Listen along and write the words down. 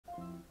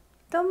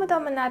どうもどう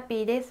もナッ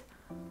ピーです。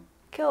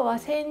今日は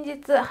先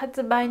日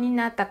発売に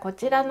なったこ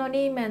ちらの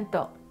リーメン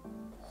ト、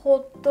ほ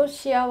っと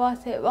幸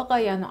せ我が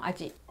家の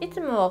味。いつ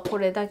もはこ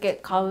れだけ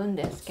買うん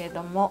ですけ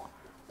ども、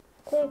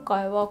今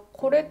回は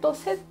これと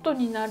セット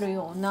になる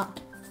ような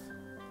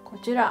こ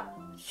ちら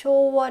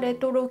昭和レ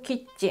トロキ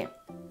ッチン。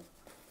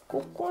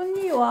ここ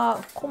に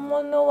は小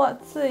物は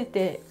つい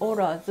てお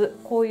らず、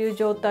こういう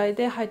状態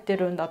で入って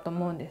るんだと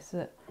思うんで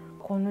す。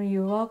この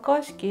湯沸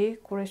かし器、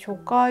これ初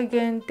回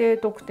限定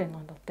特典な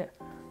んだって。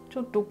ち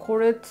ょっとこ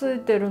れつい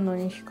てるの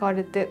に惹か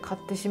れて買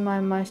ってしま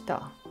いまし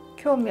た。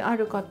興味あ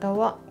る方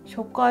は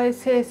初回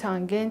生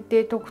産限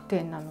定特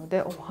典なの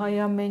でお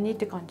早めにっ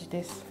て感じ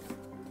です。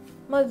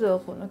まずは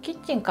このキ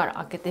ッチンから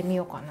開けてみ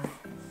ようかな。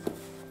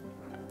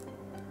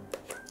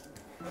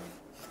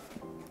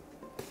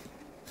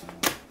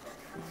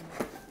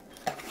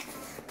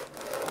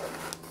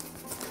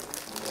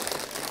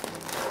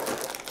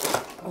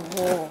お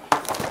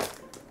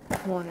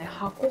お、もうね、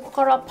箱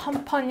からパン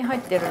パンに入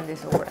ってるんで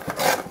すよ。これ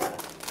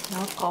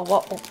中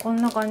はこ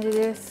んな感じ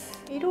です。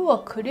色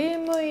はクリー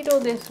ム色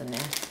ですね。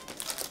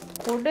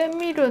これ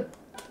見る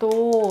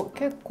と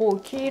結構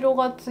黄色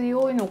が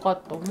強いのか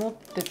と思っ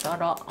てた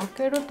ら、開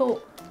ける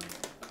と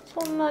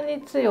そんな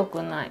に強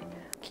くない。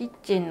キッ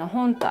チンの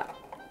本体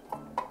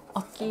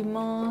開き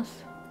ま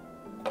す。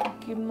開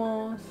き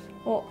ます。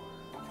あ、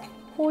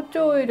包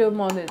丁入れ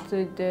まで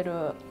ついて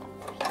る。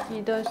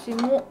引き出し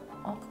も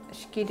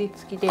仕切り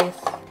付きで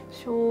す。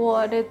昭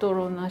和レト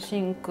ロな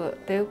シンクっ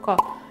ていうか、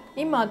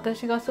今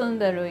私が住ん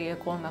でる家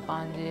こんな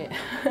感じ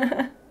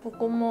こ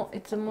こもい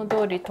つも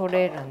通り取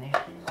れるね。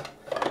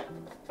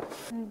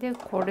で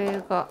これ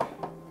が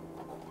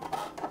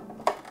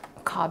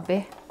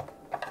壁、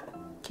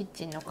キッ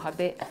チンの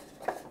壁。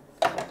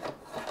こ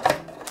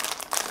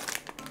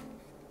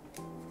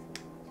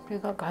れ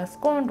がガス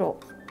コンロ。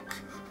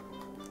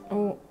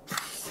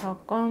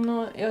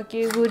魚焼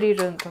きグリ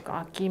ルと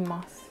か開き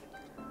ます。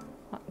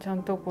ちゃ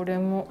んとこれ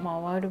も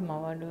回る。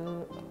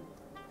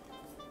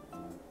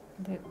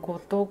で五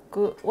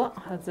徳は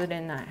外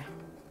れない。こ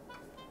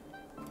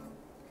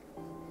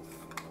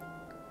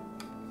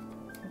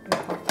れ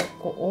が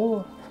こ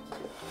こ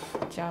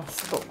ジャ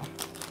スト。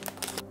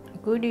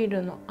グリ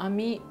ルの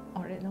網、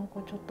あれなん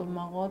かちょっと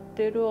曲がっ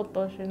てる。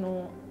私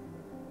の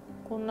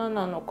こんな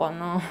なのか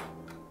な。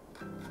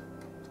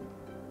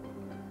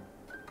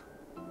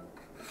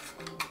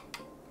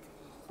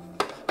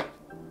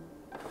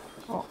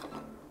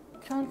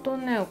ちゃんと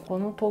ね、こ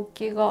の突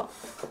起が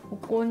こ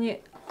こに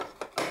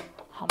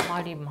は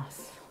まりま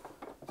す。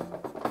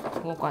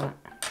動かない。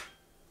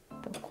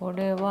こ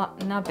れは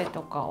鍋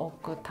とか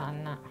置く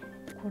棚。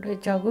これ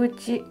蛇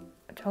口。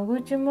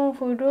蛇口も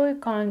古い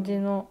感じ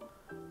の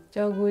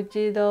蛇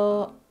口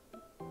だ。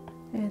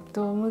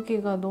向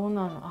きがどう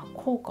なの？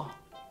こうか。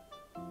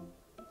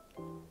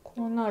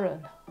こうなる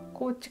んだ。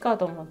こっちか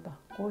と思った。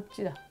こっ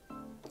ちだ。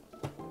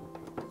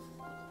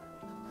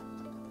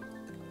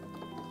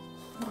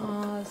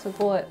す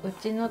ごい。う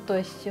ちのと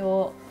一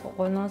緒。こ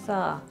この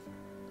さ、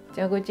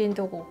蛇口の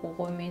とこ、こ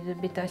こ水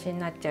浸しに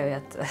なっちゃう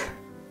やつ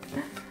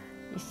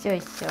一緒。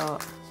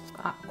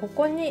こ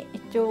こに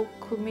一応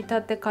組み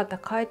立て方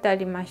書いてあ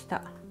りまし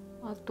た。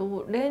あ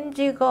とレン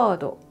ジガー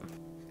ド、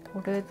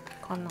これ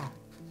かな。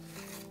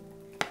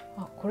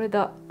これ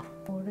だ。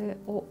これ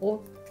を折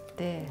っ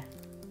て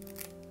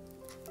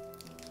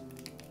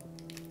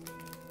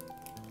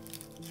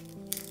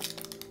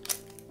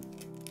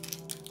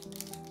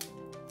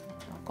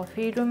フ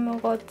ィルム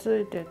がつ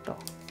いてた。こ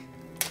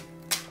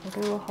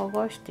れを剥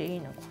がしていい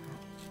のか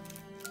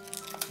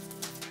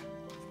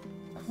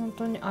な。本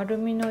当にアル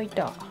ミの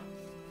板、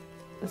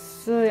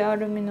薄いア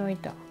ルミの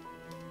板。こ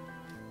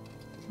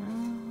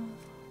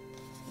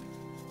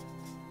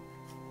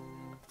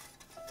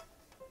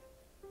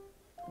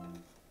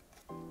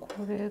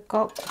れ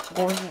がこ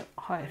こに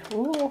入る。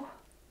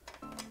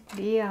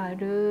リア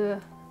ル。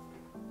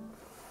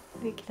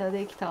でき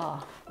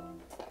た。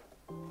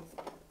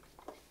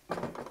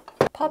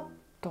パッ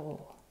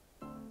と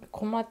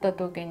困った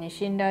時に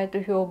信頼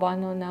と評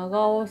判の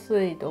長尾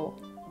水道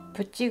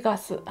プチガ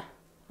ス。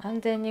安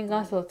全に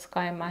ガスを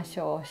使いまし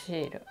ょう。シ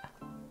ール。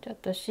ちょっ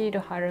とシール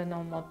貼る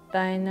のもっ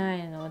たいな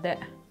いので、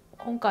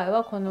今回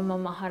はこのま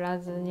ま貼ら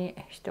ずに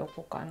してお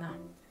こうかな。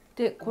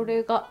でこ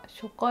れが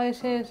初回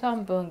生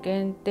産分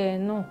限定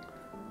の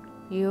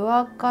湯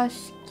沸か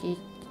し器、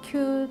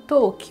給湯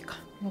器か。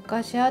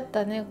昔あっ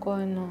たね、こう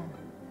いうの。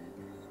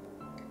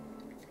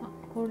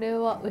これ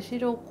は後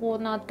ろこう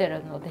なって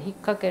るので引っ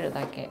掛ける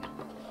だけ。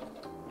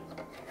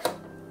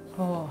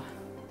こ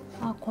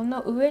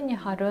の上に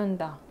貼るん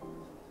だ。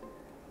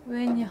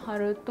上に貼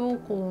ると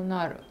こう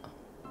なる。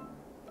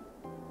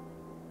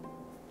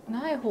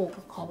ない方が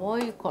可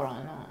愛いから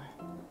な。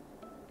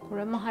こ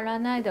れも貼ら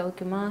ないでお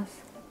きま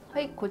す。は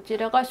い、こち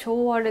らが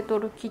昭和レト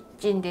ロキッ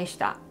チンでし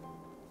た。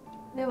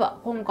では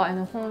今回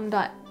の本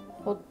題、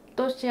ほっ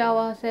と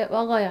幸せ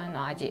我が家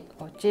の味、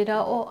こち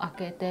らを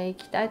開けてい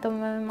きたいと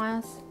思い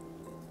ます。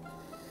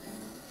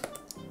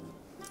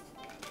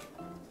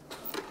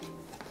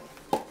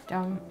じ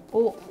ゃん。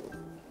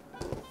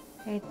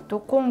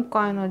今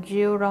回の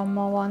ジオラ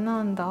マは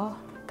なんだ？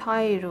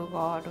タイル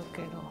がある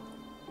けど、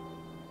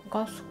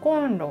ガスコ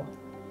ンロ。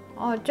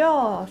あ、じ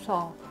ゃあ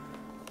さ、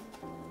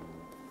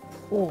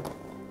こ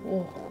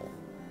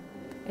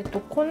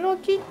の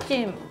キッ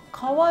チン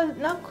買わ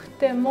なく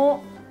て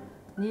も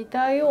似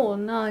たよう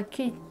な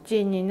キッ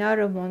チンにな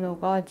るもの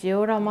がジ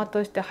オラマ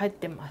として入っ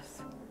てま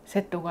す。セ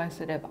ット買い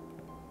すれば。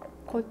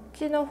こっ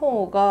ちの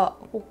方が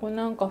ここ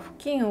なんか布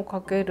巾を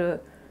かけ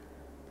る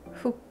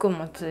フック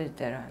もつい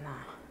てる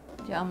な。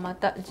じゃあま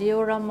たジ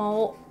オラマ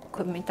を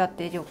組み立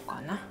てよう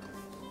かな。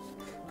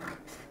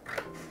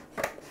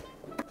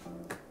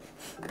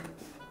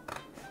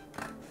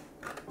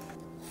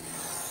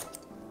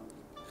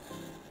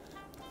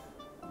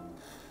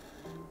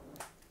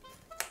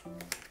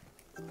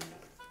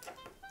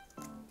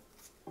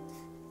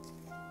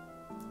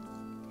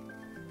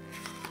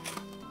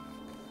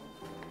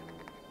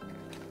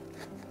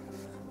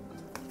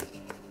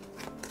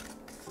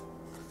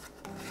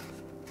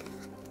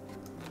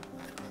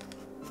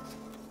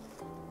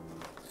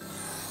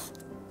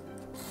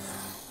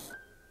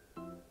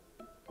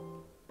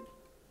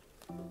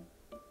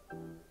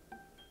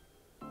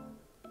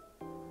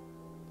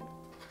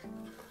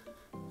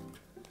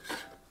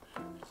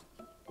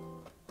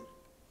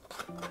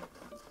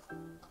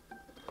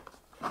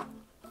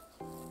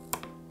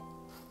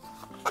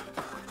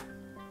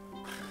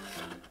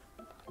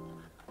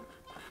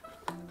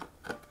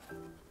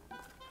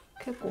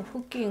結構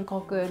布巾か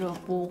ける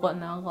棒が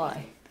長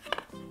い。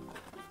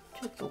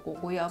ちょっとこ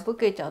こ破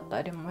けちゃっ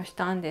たりもし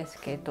たんです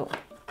けど、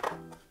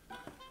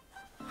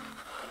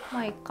ま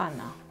あいいか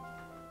な。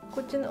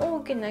こっちの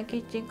大きなキ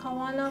ッチン買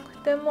わなく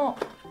ても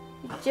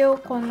一応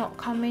この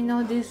紙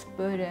のディス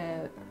プ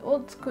レイ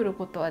を作る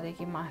ことはで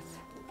きます。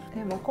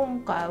でも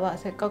今回は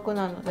せっかく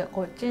なので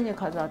こっちに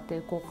飾って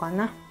いこうか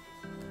な。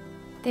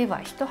では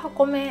1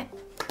箱目。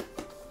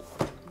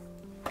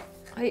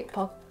はい、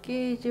パッ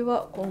ケージ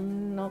はこ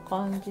んな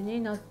感じ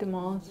になって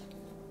ます。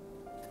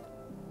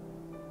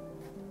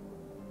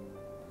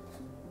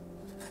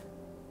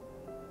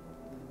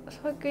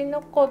最近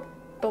なかっ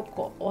たか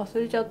忘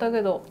れちゃった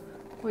けど、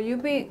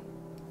指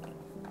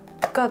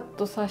ガッ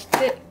と刺し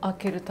て開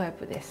けるタイ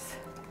プです。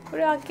こ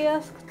れ開け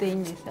やすくていい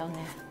んですよ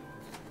ね。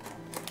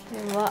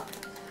では、は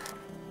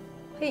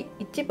い、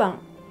1番、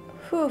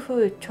夫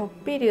婦ちょっ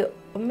ぴり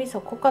お味噌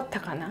濃かっ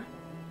たかな。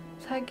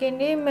最近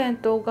リーメン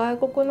ト外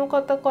国の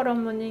方から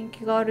も人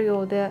気がある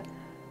ようで、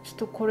ちょっ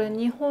とこれ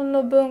日本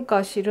の文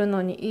化知る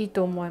のにいい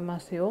と思いま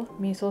すよ。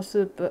味噌ス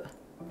ープ。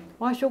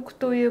和食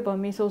といえば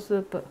味噌ス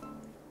ープ。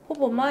ほ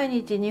ぼ毎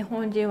日日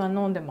本人は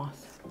飲んでま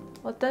す。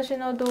私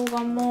の動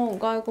画も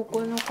外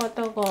国の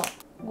方が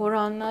ご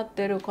覧になっ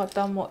てる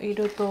方もい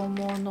ると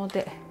思うの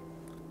で、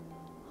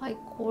はい、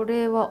こ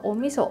れはお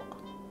味噌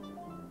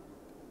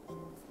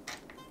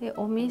で、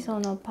お味噌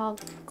のパッ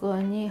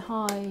クに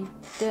入っ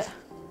て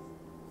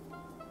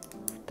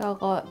蓋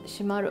が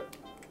閉まる。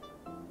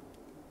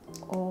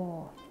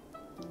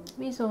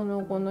味噌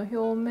のこの表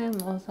面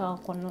もさ、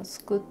この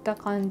すくった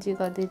感じ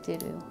が出て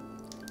るよ。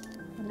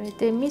それ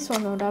で味噌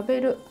のラ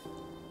ベル、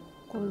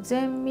御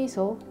前味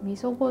噌、味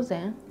噌御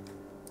前、こっ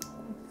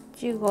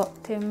ちが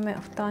店名、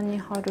蓋に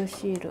貼る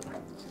シール。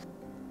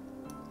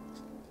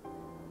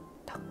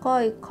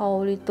高い香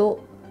りと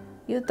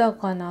豊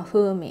かな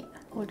風味。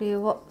これ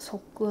は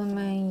側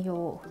面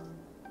用。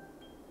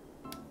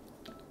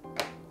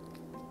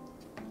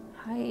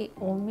はい、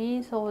お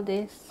味噌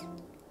です。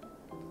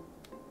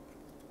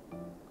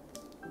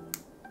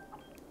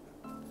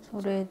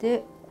それ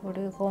でこ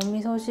れがお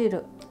味噌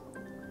汁。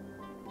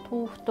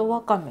豆腐と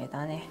わかめ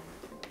だね。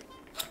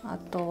あ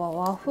とは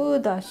和風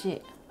だ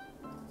し。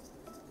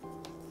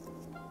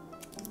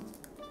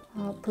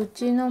プ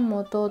チの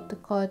素って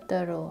書いて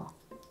あるわ。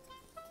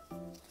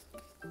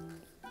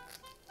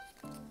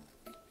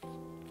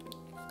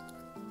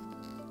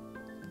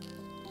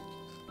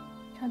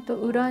ちゃんと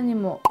裏に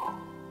も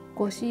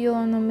ご使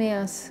用の目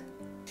安、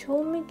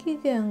賞味期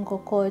限が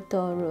書いて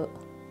ある。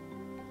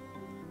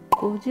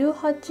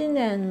58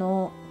年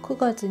の9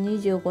月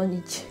25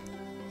日。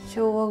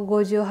昭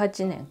和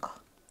58年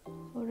か。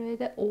それ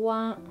でお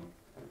椀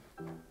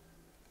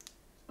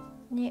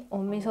にお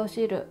味噌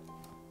汁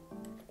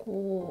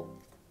こ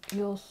う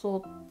よそ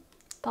っ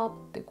たっ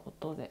てこ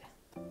とで、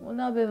お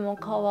鍋も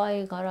可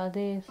愛い柄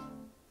です。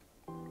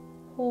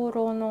ホー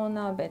ローのお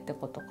鍋って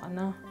ことか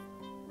な。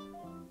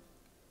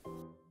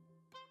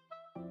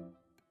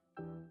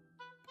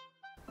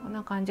こん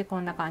な感じ、こ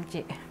んな感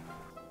じ。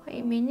は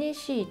い、ミニ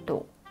シー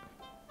ト。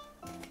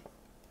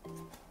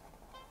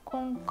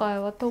今回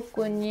は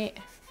特に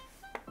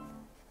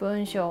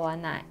文章は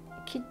ない。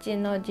キッチ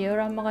ンのジオ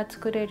ラマが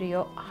作れる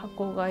よ、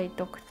箱買い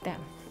特典。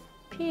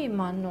ピー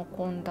マンの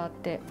献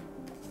立。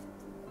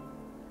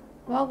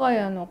我が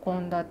家の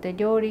献立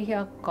料理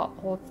百科、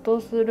ほっと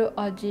する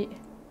味。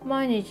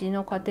毎日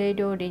の家庭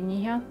料理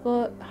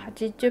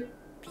280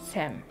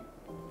選。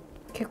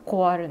結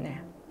構ある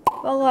ね。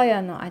我が家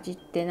の味っ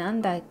てな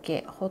んだっ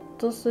け、ほっ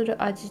とす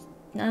る味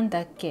なん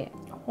だっけ、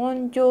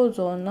本醸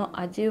造の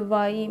味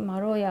わいま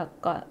ろや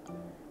か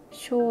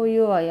醤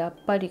油はやっ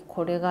ぱり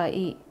これが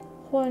いい。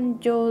本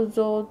醸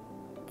造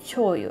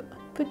醤油。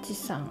プチ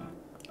さん。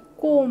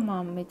ゴー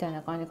マンみたい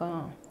な感じか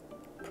な。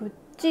プッ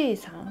チー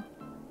さん。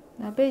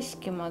鍋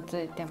敷もつ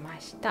いてま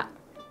した。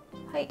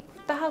はい、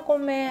2箱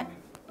目。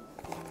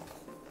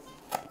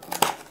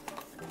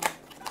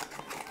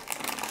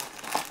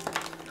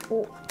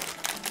お、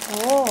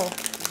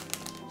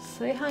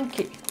炊飯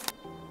器。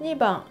2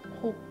番、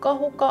ほっか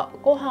ほか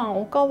ご飯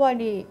おかわ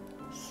り。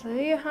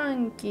炊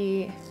飯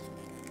器。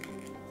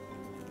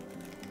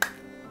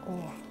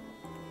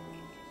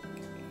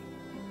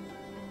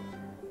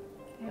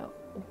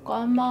お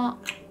釜。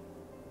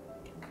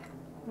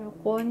こ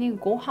こに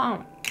ご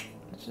飯。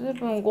ずい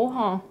ぶんご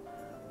飯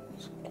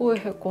すっごい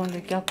へこん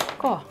で逆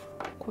か。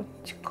こっ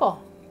ちか。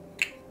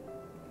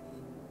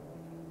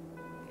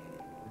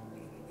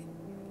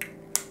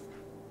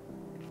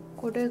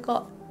これ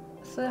が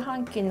炊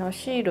飯器の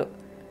シール。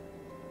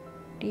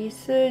リ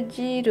ス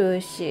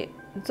印。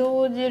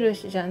象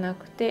印じゃな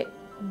くて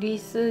リ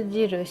ス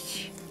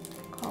印。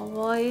か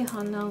わいい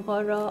花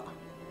柄。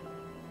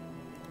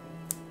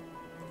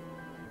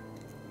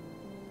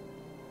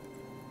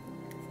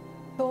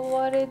昭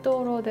和レ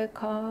トロで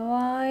か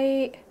わ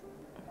いい。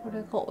こ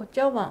れがお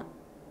茶碗。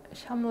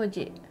しゃも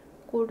じ。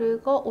これ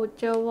がお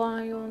茶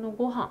碗用の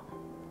ご飯。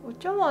お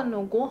茶碗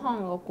のご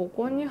飯がこ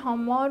こには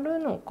まる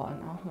のか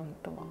な、本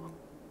当は。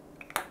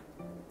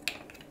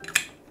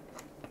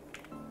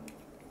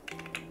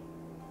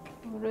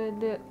それ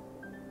でこ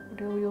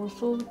れをよ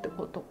そうって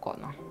ことか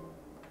な。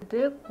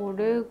でこ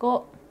れ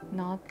が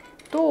納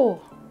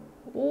豆。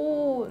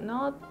おお、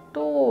納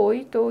豆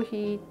糸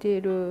引いて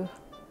る。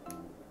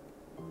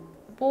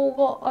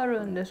棒があ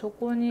るんでそ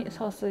こに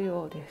刺す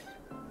ようです。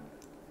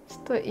ち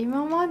ょっと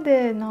今ま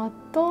で納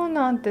豆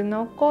なんて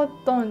なかっ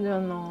たんじゃ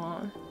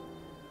ない？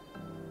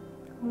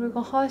これ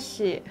が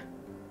箸。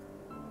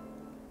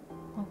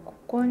あ、こ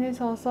こに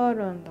刺さ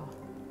るんだ。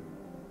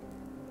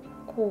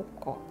こ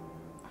うか。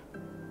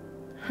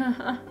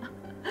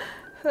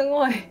す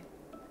ごい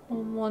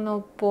本物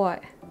っぽい。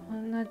こ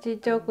んなちっ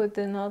ちゃく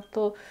て納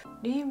豆。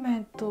リーメ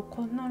ント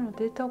こんなの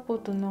出たこ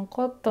とな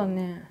かった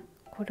ね。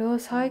これを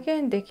再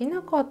現でき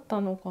なかった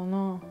のか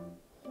な。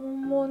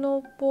本物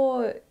っ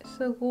ぽい。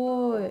す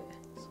ごい。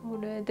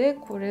それで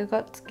これ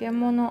が漬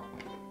物。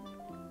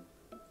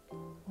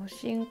お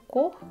しん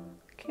こ、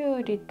きゅ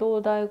うり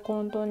と大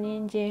根と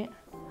人参。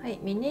はい、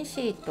ミニ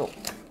シート。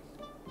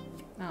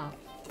あ、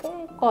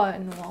今回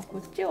のはこ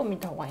っちを見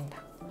た方がいいんだ。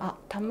あ、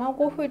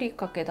卵ふり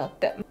かけだっ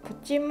て。プ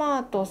チマ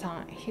ートさ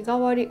ん日替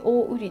わり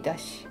大売り出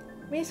し。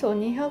味噌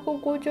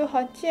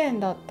258円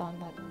だったん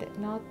だって。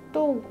納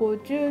豆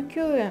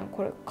59円。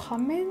これ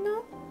亀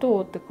納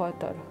豆って書い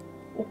てある。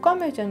おか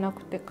めじゃな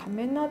くて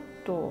亀納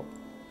豆。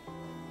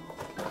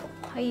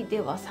はい、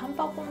では3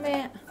箱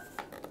目。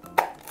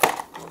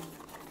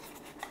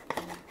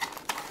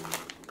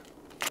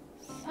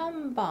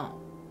3番、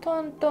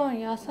トント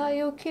ン野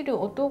菜を切る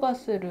音が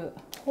する。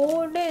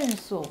ほうれん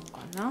草か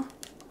な、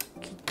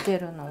切って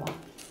るのは。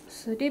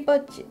すり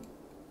鉢。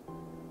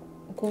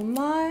5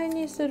枚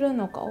にする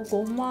のか。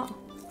ごま、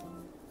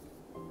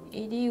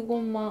いり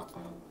ごま。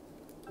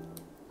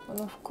こ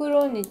の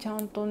袋にちゃ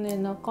んとね、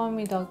中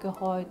身だけ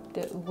入っ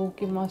て動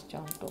きます。ち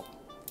ゃんと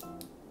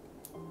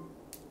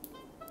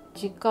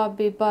直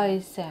火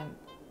焙煎。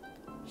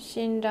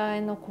信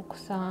頼の国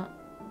産。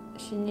老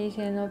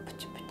舗のプ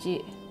チプ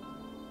チ。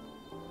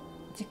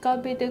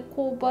直火で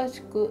香ば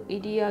しく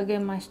煎り上げ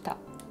ました。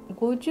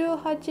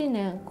58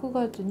年9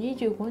月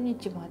25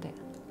日まで。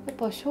やっ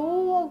ぱ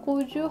昭和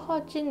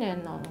58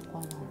年なのか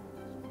な。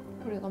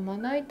これがま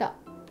な板。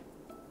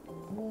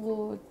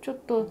おー、ちょっ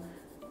と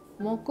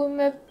木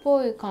目っ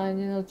ぽい感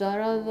じのザ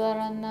ラザ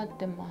ラになっ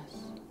てま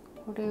す。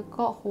これ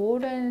がほう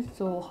れん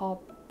草、葉っ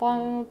ぱ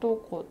のと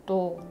こ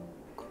と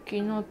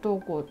茎のと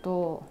こ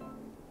と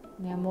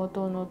根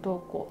元の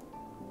とこ。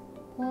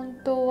本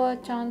当は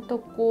ちゃんと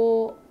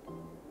こ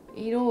う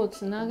色を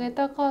つなげ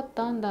たかっ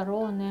たんだ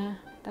ろうね。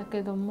だ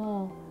けど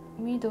も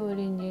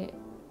緑に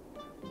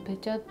ぺ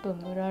ちゃっと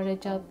塗られ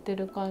ちゃって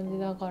る感じ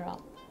だから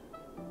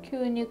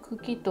急に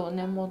茎と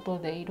根元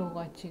で色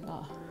が違う。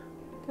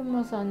で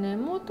もさ、根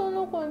元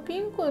のこのピ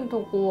ンクの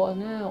とこは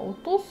ね落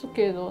とす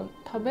けど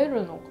食べ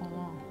るのかな。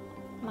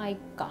まあいっ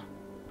か。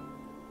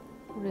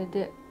これ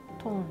で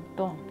トン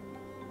トン。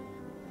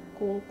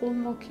ここ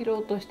も切ろ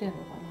うとしてんのか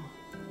な。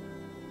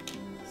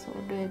そ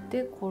れ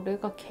でこれ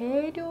が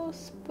計量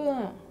スプー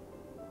ン。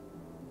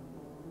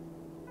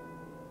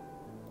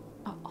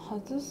あ、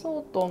外そ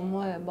うと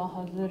思えば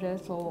外れ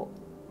そ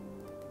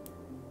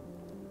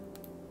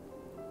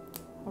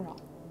う。ほら。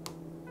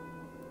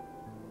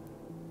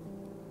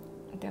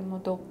でも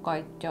どっか行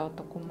っちゃう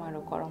と困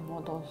るから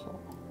戻そう。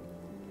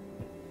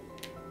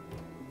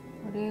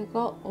これ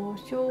がお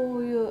醤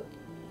油。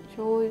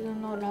醤油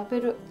のラ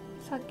ベル。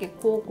さっき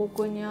広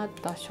告にあっ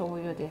た醤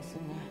油です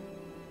ね。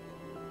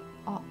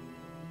あ、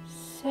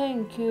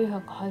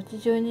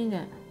1982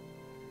年。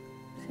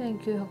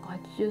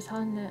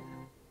1983年。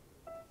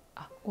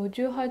あ、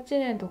58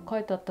年と書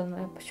いてあったの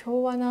はやっぱ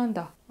昭和なん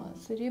だ。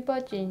すり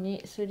鉢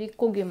にすり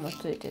こぎも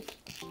ついてた。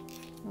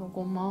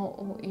ごま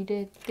を入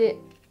れて、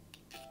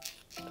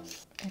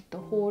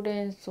ほう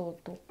れん草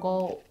とか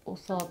お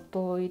砂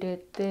糖を入れ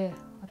て、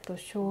あと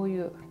醤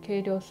油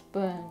計量スプ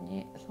ーン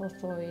に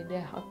注い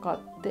で測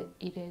って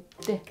入れ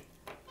て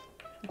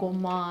ご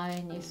ま和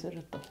えにす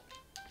ると。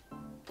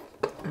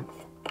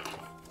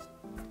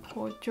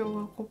包丁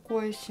はこ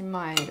こへし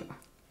まえる。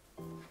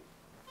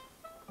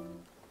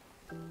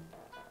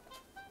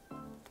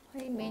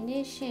はい、ミ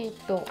ニシー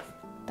ト、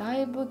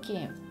大布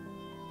巾、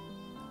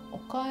お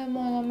買い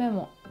物メ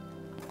モ。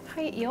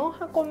はい、4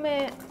箱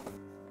目。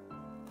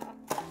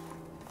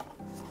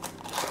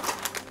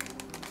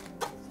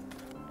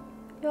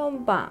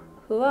4番、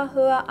ふわふ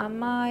わ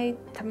甘い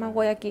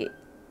卵焼き。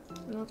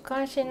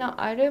昔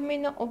のアルミ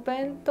のお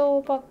弁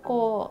当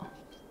箱。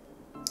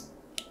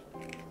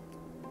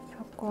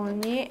そこ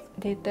に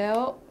出た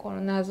よ、こ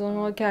の謎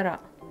のキャラ。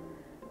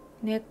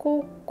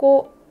猫っ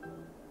子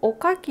お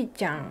かき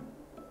ちゃん。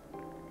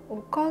お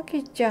か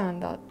きちゃん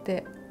だっ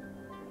て。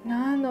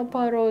何の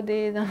パロ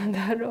ディなん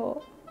だ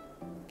ろ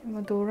う。で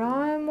もド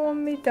ラえも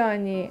んみたい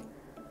に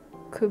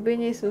首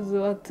に鈴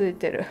はつい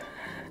てる。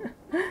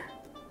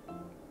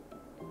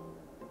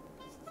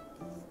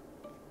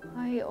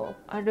はい、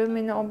アル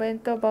ミのお弁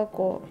当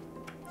箱。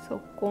そ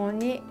こ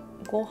に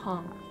ご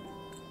飯、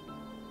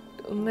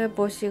梅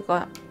干し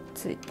が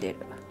ついてる。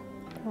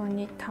ここ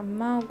に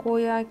卵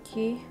焼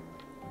き。こ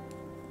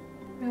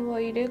れは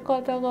入れ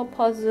方が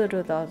パズ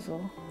ルだぞ。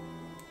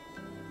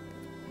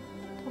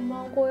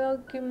卵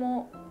焼き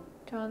も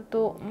ちゃん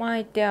と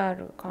巻いてあ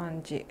る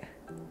感じ。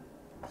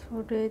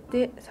それ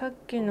でさっ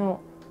き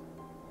の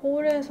ほ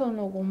うれん草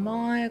のご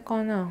ま和え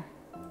かな。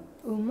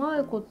うま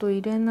いこと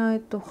入れな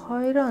いと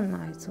入ら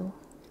ないぞ。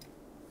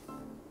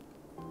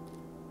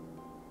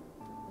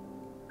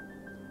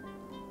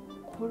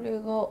これ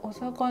がお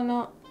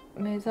魚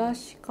目指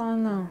しか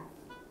な。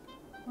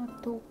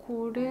あと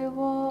これ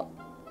は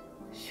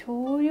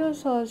醤油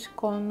差し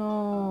か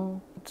な。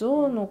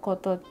象の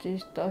形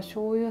した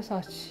醤油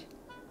差し。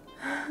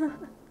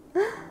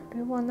こ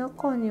れは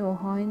中には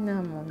入んない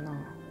もんな。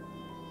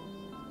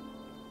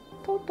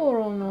トト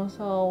ロの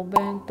さ、お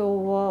弁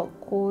当は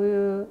こう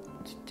いう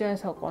ちっちゃい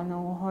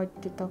魚が入っ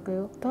てたけ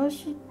ど、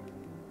私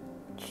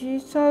小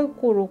さい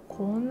頃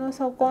こんな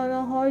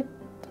魚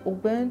お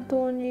弁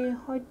当に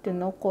入って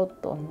なかっ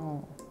たな。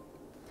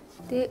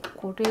で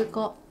これ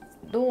が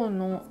銅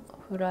の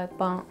フライ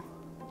パン、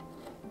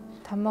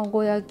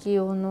卵焼き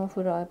用の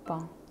フライパ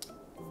ン。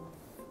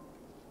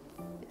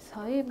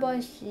菜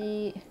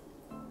箸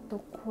と、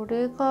こ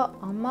れが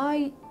甘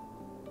い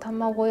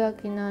卵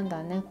焼きなん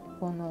だね、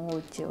ここのお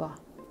家は。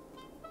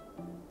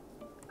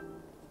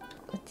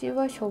うち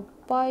はしょっ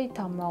ぱい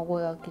卵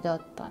焼きだ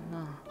った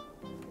な。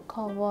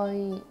かわ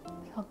いい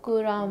さ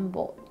くらん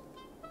ぼ。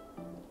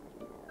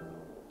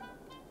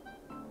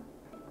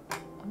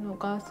この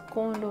ガス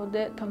コンロ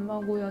で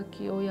卵焼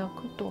きを焼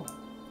くと。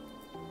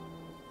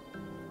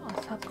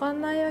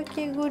魚焼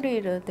きグ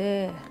リル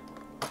で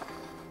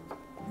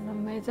この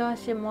目刺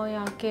しも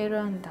焼け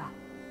るんだ。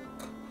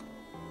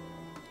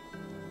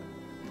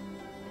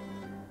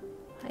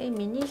はい、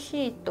ミニ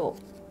シート、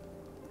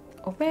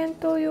お弁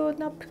当用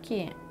ナプ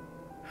キン、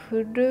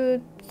フ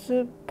ルー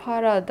ツ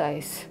パラダ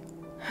イス。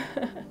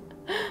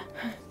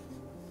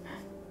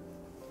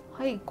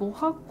はい、5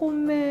箱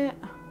目。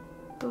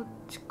どっ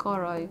ちか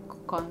らいく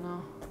か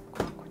な。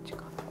こっち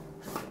か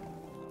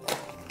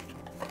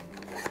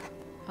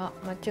な。あ、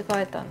間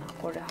違えたな。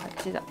これ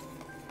8だ。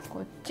こ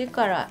っち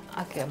から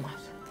開けま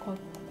す。こっ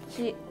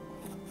ち。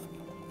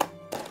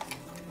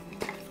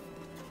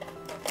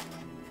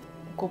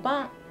5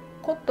番、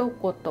こと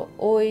こと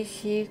おい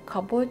しい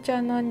かぼち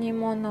ゃの煮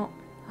物。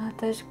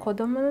私子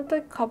供の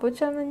時かぼ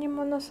ちゃの煮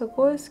物す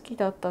ごい好き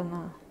だった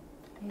な。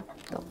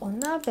お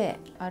鍋、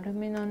アル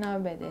ミの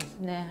鍋です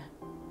ね。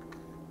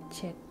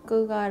チェッ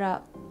ク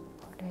柄。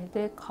こ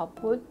れでか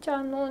ぼち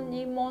ゃの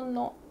煮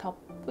物たっ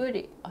ぷ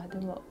り。で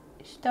も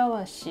下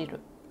は汁。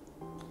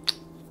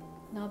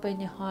鍋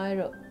に入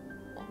る。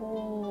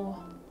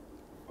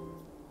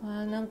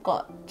なん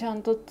かちゃ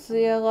んとツ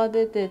ヤが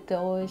出てて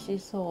美味し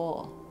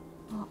そ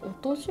う。落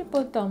とし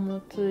蓋も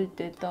つい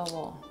てたわ。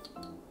こ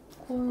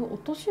ういう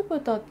落とし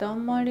蓋ってあ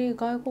んまり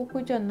外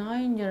国じゃな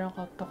いんじゃな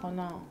かったか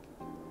な。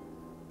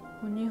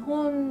日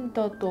本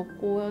だと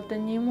こうやって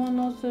煮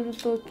物する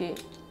時、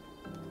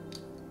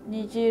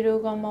煮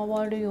汁が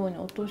回るように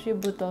落とし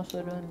蓋す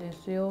るんで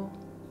すよ。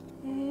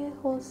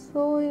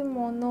細い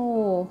もの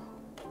を、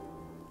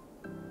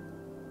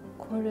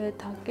これ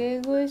竹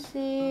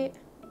串。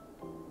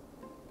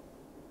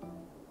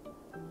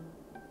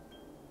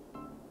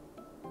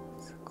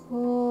す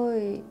ご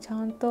いち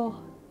ゃんと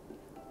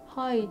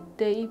入っ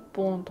て1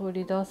本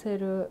取り出せ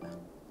る。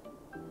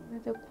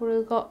でこ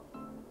れが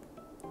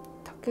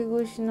竹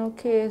串の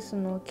ケース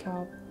のキャ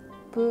ッ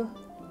プ。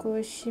こ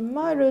れ閉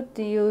まるっ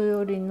ていう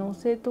より乗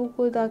せと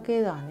くだ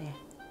けだね。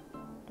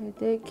こ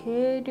れで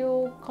計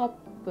量カッ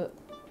プ。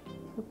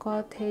それか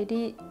ら照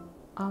り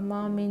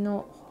甘み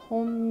の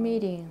本み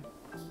りん。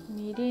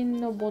みりん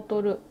のボ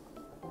トル。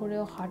これ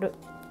を貼る。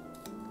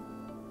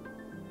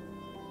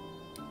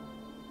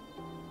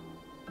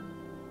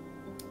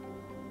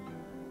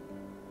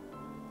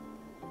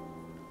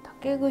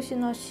竹串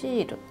のシ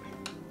ール。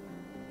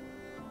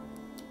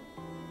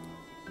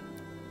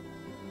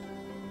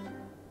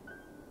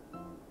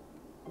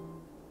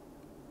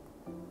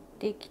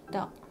でき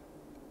た。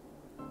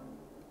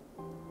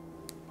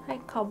はい、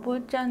かぼ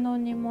ちゃの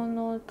煮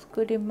物を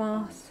作り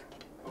ます。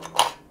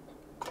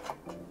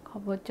か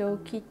ぼちゃを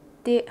切っ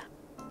て、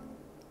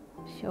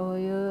醤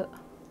油、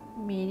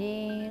み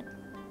りん、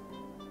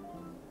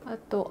あ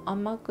と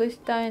甘くし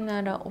たい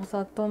ならお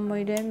砂糖も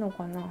入れるの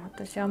かな。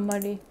私あんま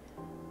り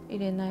入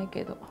れない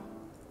けど。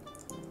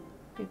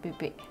ピピ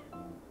ピ。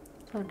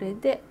それ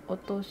で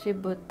落とし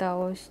蓋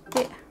をし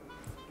て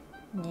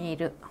煮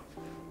る。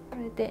こ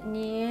れで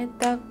煮え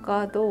た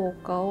かどう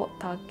かを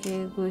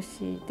竹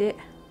串で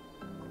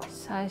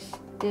刺し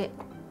て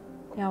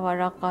柔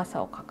らか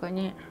さを確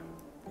認。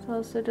そ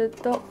うする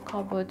と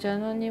かぼちゃ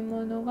の煮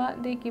物が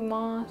でき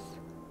ます。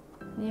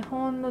日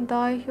本の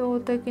代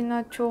表的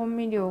な調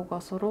味料が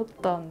揃っ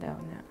たんだよね。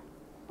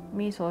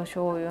味噌、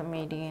醤油、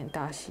みりん、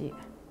だし。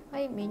は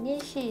い、ミニ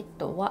シー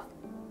トは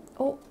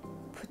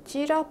プ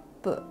チラッ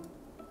プ、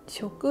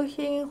食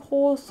品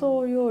包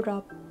装用ラ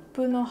ッ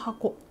プの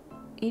箱。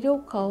色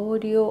香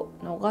りを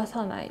逃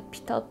さない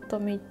ピタッと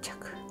密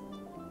着。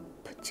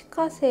プチ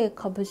カセイ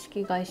株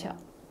式会社。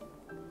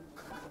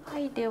は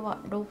い、では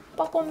6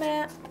箱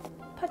目。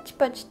パチ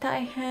パチ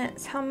大変、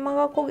サンマ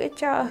が焦げ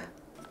ちゃう。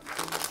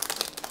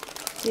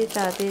出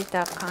た出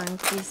た、換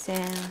気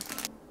扇。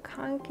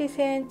換気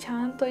扇ち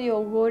ゃんと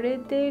汚れ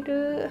て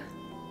る。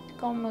し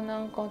かもな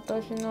んか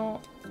私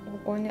の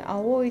ここに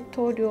青い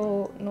塗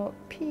料の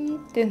ピー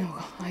ってのが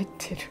入っ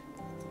てる。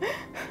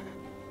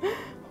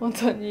本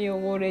当に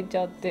汚れち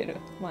ゃってる。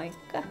まあいっ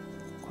か。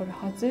これ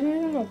外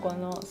れるのか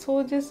な。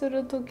掃除す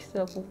る時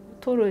さ、ここ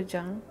取るじ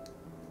ゃん。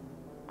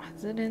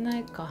外れな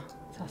いか、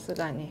さす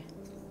がに。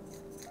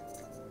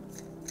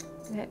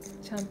ね、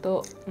ちゃん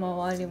と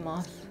回り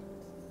ます。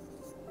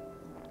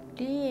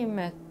リー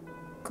メ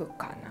ック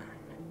かな。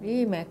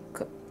リーメッ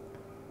ク。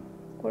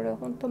これ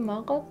ほんと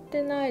曲がっ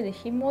てないで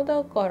紐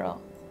だから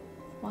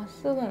まっ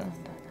すぐなんだね。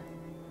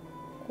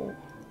こう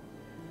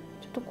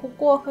ちょっとこ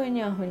こはふ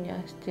にゃふにゃ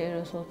してい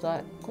る素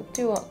材、こっ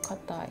ちは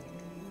硬い。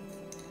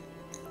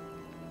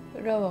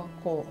裏は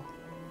こ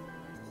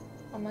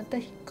うまた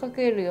引っ掛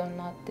けるように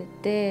なって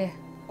て、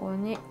ここ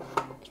に引っ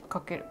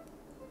掛ける。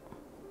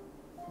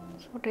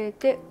それ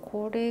で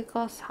これ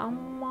がサ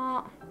ン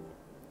マ、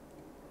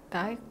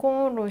大根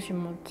おろし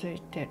もつ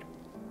いてる。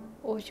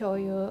お醤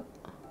油、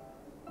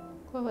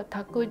これは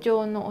卓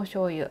上のお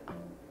醤油。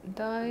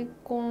大根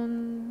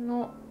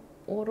の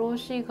おろ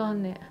し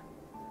金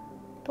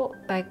と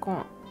大根。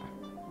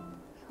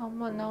サン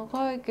マ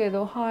長いけ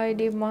ど入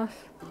りま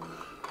す。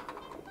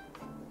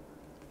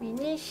ミ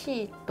ニ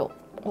シート、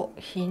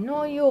火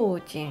の用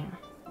心。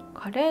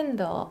カレン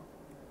ダー、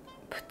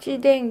プチ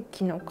電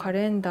気のカ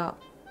レンダ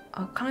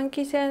ー。換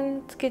気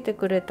扇つけて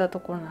くれたと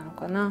ころなの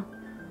かな。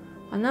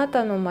あな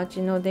たの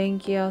町の電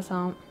気屋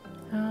さん。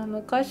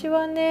昔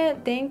はね、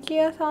電気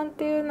屋さんっ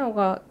ていうの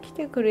が来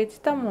てくれて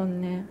たもん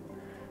ね。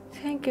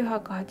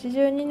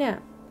1982年。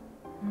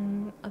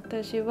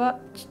私は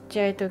ちっち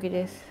ゃい時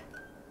です。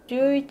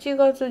11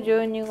月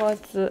12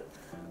月。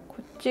こ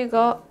っち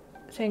が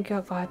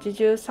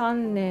1983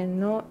年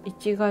の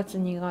1月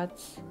2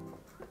月。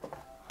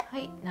は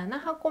い、7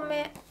箱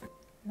目。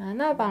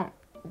7番。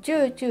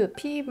10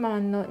ピーマ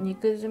ンの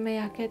肉詰め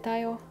焼けた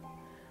よ。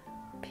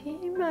ピ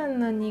ーマン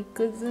の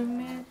肉詰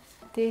めっ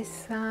て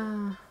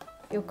さ、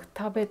よく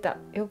食べた、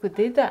よく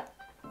出た。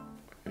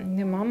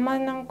でもあんま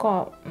りなん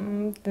か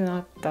ってな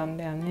ったん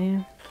だよ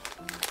ね。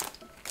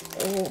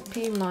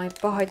ピーマンいっ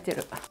ぱい入って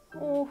る。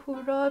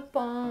フライ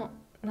パン、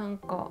なん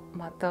か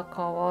また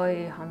可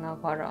愛い花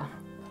柄。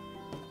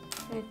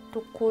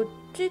こっ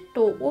ち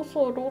とお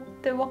そろっ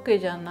てわけ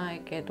じゃな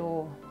いけ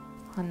ど、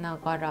花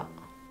柄。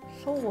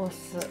ソー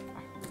ス、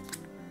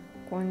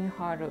ここに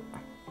貼る。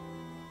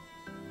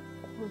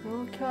こ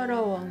のキャ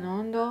ラは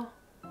なんだ。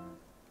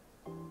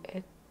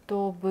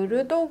ブ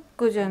ルドッ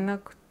グじゃな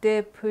く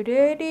てプ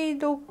レーリー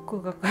ドッ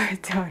グが書い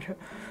てある。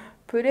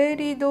プレー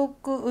リードッ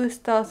グウス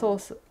ターソー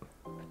ス。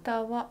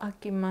蓋は開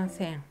きま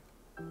せん。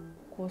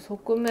こう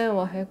側面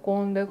はへ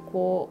こんで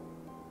こ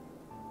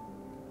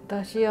う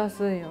出しや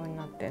すいように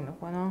なってんの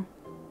かな。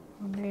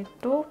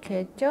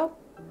ケチャッ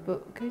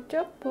プ。ケチ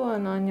ャップは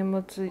何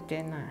もつい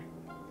てな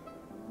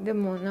い。で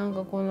もなん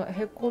かこの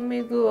へこ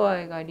み具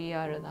合がリ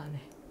アルだ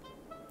ね。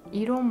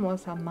色も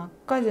さ、真っ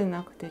赤じゃ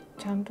なくて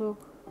ちゃんと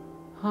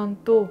半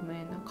透明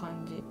な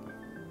感じ。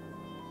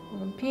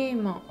ピ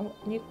ーマン、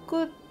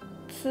肉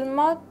詰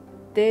まっ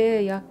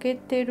て焼け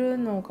てる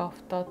のが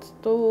2つ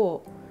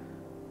と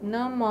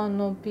生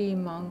のピー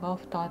マンが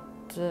2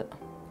つ。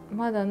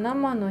まだ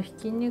生のひ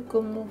き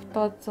肉も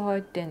2つ入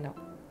ってんだ。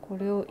こ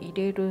れを入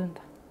れるん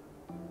だ。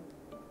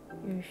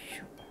よいし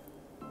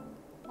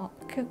ょ。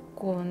結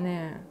構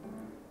ね、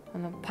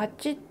パ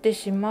チって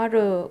閉ま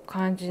る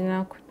感じ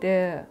なく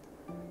て、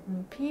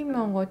ピー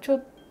マンがちょ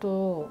っ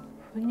と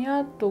ふに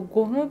ゃっと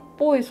ゴムっ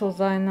ぽい素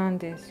材なん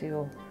です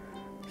よ。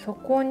そ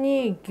こ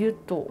にギュッ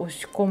と押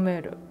し込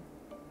める。こ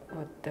う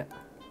やって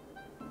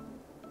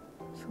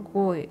す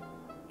ごい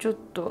ちょっ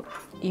と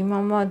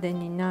今まで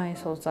にない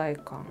素材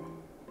感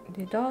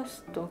で、出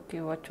す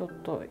時はちょっ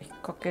と引っ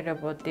掛けれ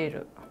ば出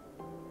る、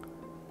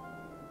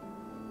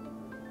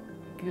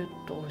ギュ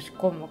ッと押し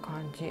込む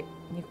感じ。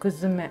肉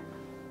詰め、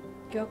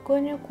逆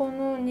にこ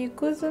の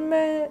肉詰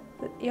め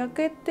焼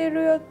けて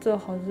るやつは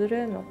外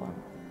れんのか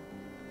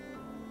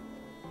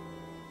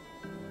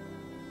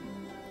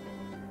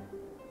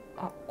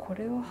な。あ、こ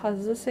れは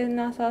外せ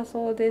なさ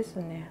そうです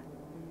ね。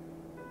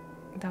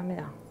ダメ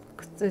だ、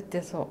くっつい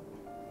てそう。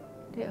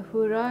で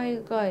フライ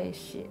返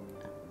し、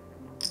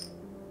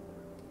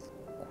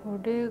こ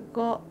れ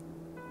が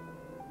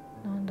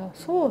なんだ、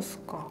ソース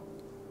か。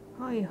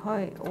はい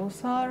はい、お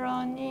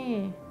皿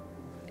に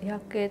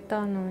焼け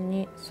たの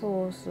に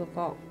ソース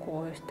が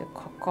こうして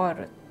かか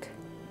るって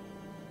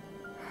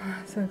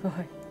すごい。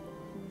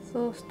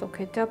ソースと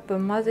ケチャッ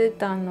プ混ぜ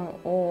たの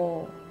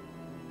を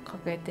か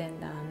けてん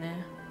だ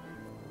ね。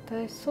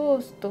私ソ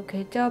ースと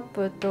ケチャッ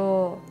プ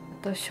と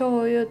あと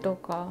醤油と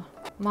か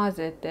混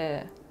ぜ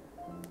て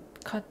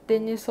勝手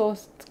にソー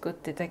ス作っ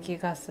てた気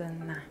がす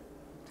んな。さ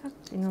っ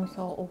きの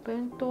さ、お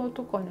弁当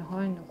とかに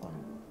入んのかな。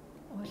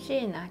惜し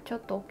いな、ちょ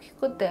っと大き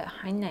くて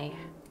入んないや。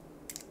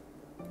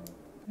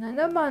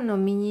7番の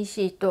ミニ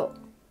シート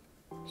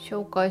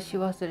紹介し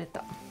忘れ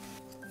た。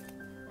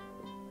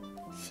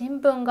新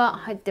聞が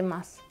入って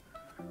ます。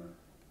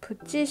プ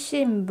チ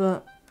新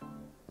聞、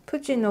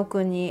プチの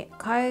国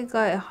海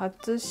外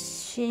初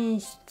進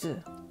出。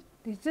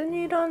ディズ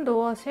ニーランド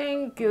は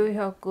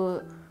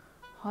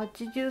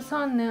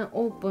1983年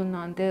オープン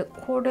なんで、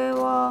これ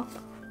は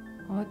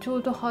ちょ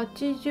うど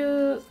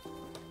82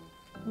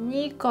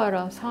か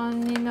ら3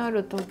にな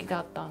る時だ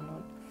ったの。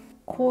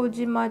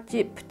麹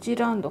町プチ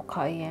ランド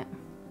開園、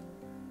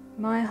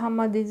舞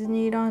浜ディズ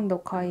ニーランド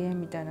開園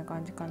みたいな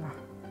感じかな。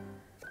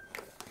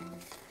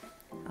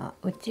あ、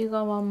内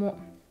側も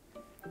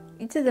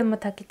いつでも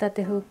炊きた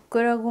てふっ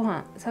くらご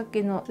飯、さっ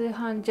きの炊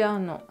飯ジャー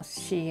の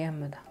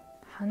CM だ。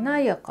華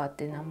やかっ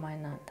て名前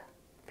なんだ。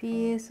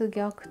 PS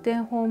逆転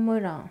ホーム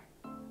ラン、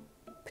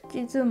プ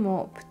チ相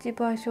撲プチ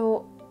場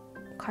所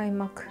開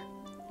幕、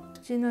プ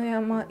チの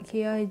山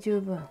気合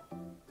十分。は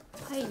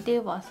い、で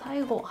は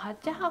最後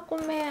8箱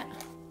目。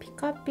ピ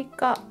カピ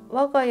カ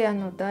我が家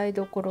の台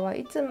所は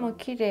いつも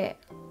きれ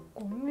い。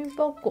ゴミ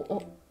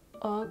箱、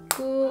開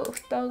く、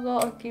蓋が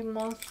開き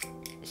ます。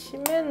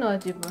閉めるのは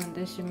自分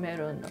で閉め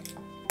るんだ。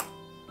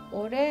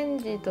オレン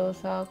ジと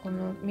さ、こ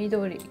の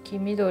緑、黄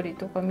緑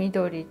とか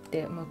緑っ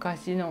て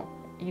昔の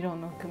色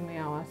の組み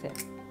合わせ。こ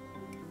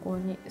こ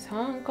に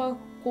三角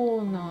コ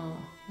ーナ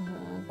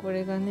ー、こ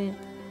れがね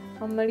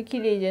あんまり綺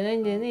麗じゃない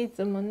んだよね、い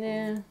つも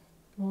ね。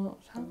もう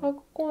三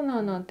角コーナ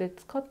ーなんて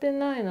使って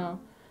ないな。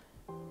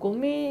ゴ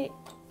ミ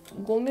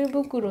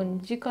袋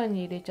に直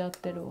に入れちゃっ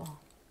てるわ。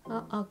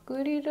あ、ア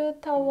クリル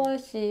たわ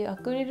し、ア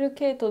クリル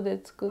毛糸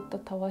で作った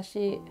たわ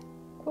し、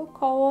これ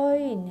かわ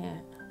いい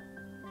ね。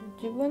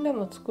自分で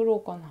も作ろ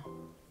うかな。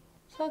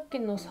さっき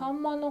のサ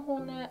ンマの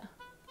骨、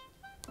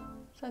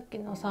さっき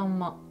のサン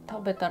マ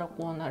食べたら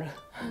こうなるすっ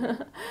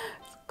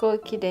ごい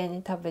綺麗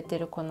に食べて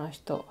るこの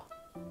人。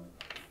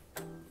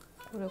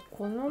これ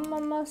このま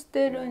ま捨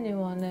てるに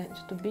はね、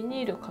ちょっとビ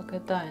ニールかけ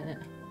たいね。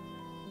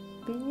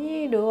ビ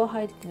ニールは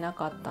入ってな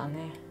かった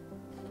ね。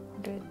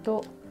これ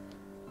と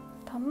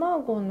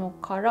卵の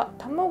殻、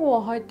卵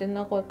は入って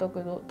なかった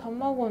けど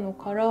卵の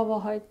殻は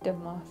入って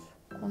ます。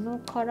この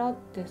殻っ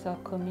てさ、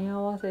組み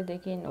合わせで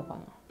きんのかな。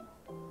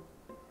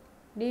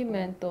リー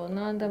メント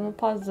何でも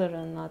パズ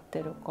ルになっ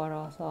てるか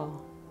らさ、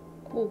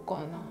こうか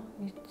な。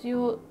一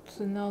応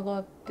つなが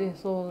って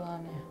そうだ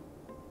ね。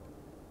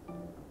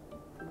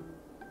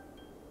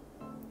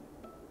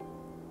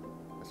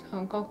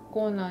三角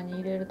コーナーに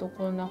入れると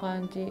こんな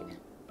感じ。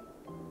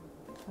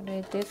そ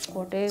れで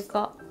これ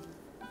が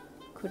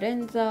クレ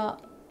ンザ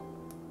ー、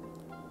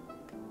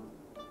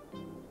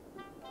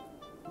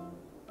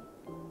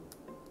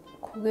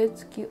焦げ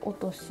付き落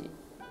とし、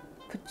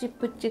プチ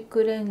プチ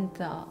クレン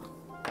ザー。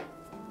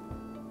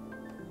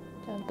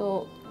ちゃん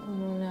とこ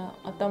のね、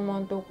頭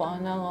のとこ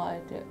穴が開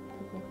いて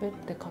ペッ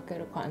てかけ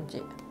る感じ。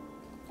ゴ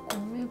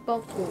ミ箱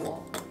は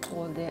こ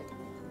こで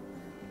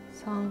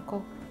三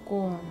角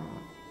コーナー、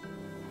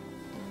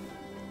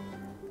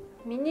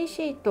ミニ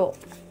シート、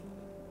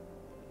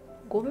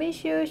ゴミ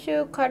収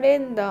集カレ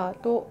ンダー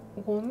と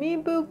ゴミ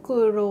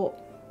袋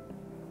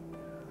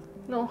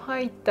の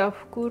入った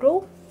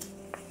袋。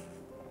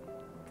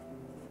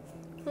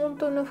本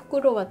当の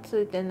袋は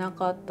ついてな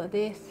かった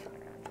です。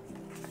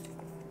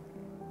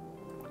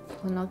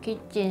このキッ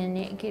チン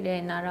にきれ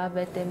いに並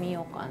べてみ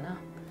ようかな。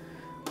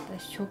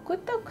私食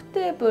卓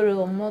テーブ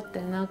ルを持っ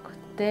てなく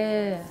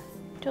て、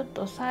ちょっ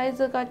とサイ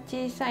ズが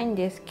小さいん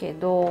ですけ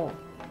ど、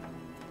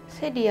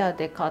セリア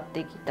で買っ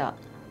てきた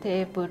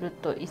テーブル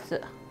と椅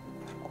子、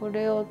こ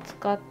れを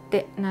使っ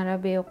て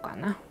並べようか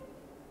な。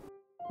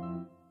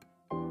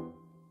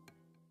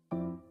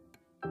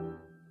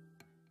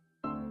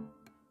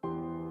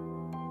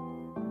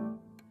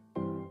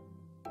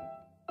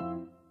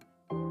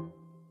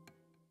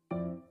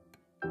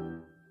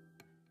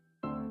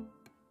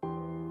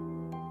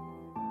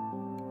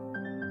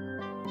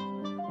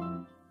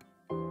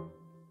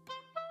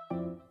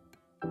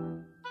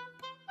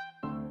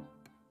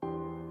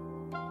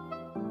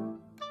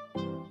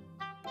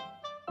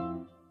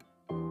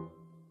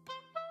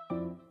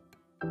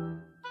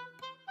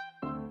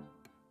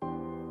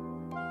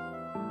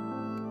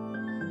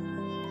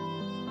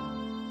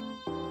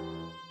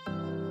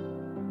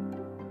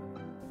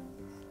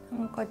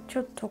かち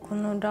ょっとこ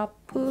のラッ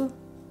プ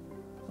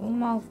う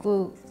ま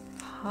く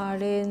貼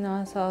れ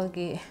なさ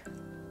げ。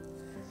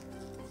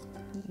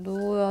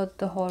どうやっ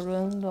て貼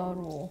るんだ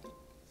ろう。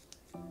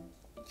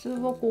普通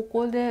はこ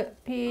こで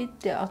ピーっ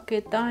て開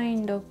けたい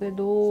んだけ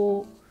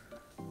ど、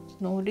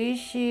のり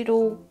し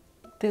ろ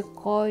って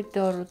書いて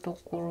あると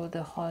ころで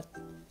貼っ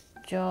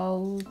ちゃ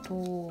うと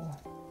こ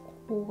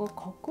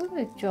こが隠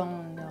れちゃう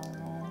んだよな。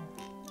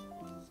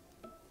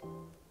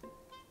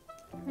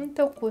ほん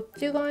とはこっ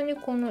ち側に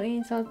この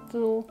印刷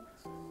を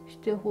し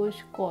てほ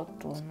しかっ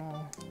た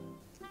な。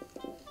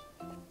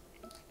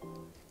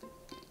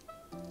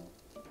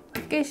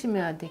開け閉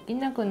めはでき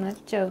なくなっ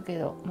ちゃうけ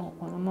ど、もう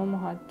このまま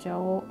貼っちゃ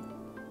おう。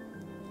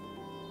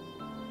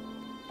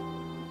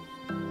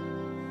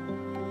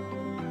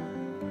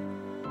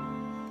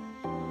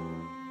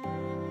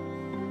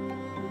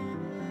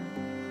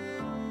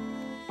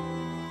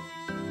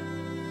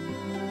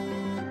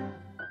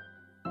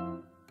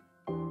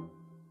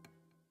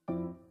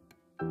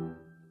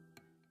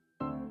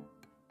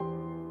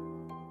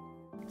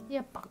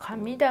やっぱ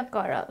紙だ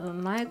からう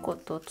まいこ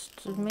と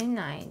包め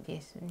ない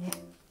ですね。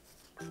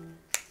こ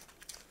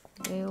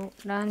れを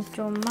ランチ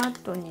ョンマ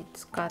ットに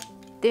使っ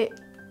て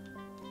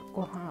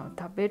ご飯を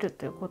食べる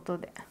ということ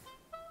で。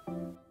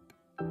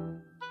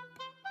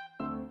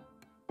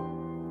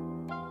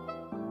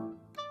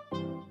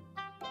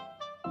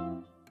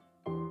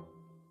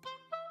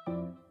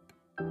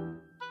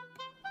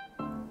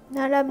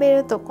並べ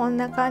るとこん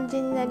な感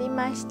じになり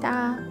まし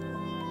た。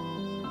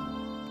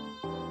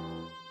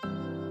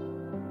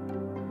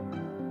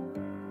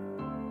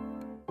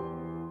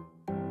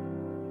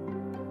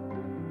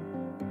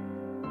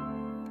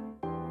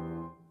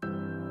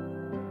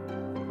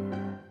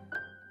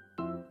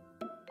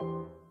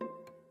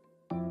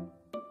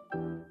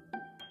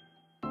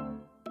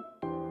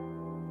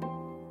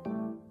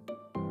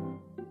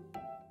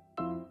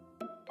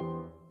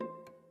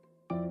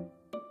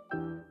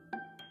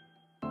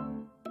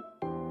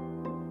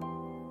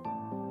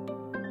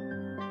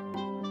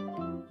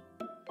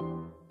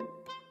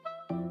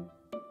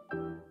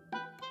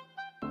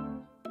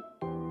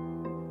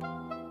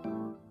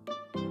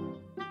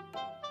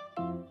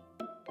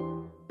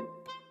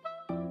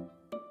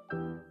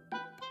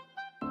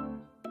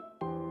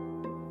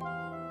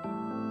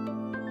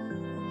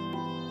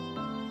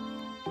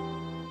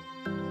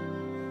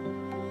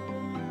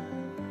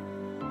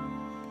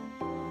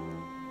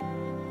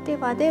で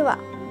はでは、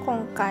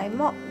今回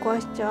もご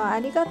視聴あ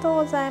りがとう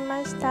ござい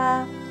まし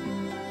た。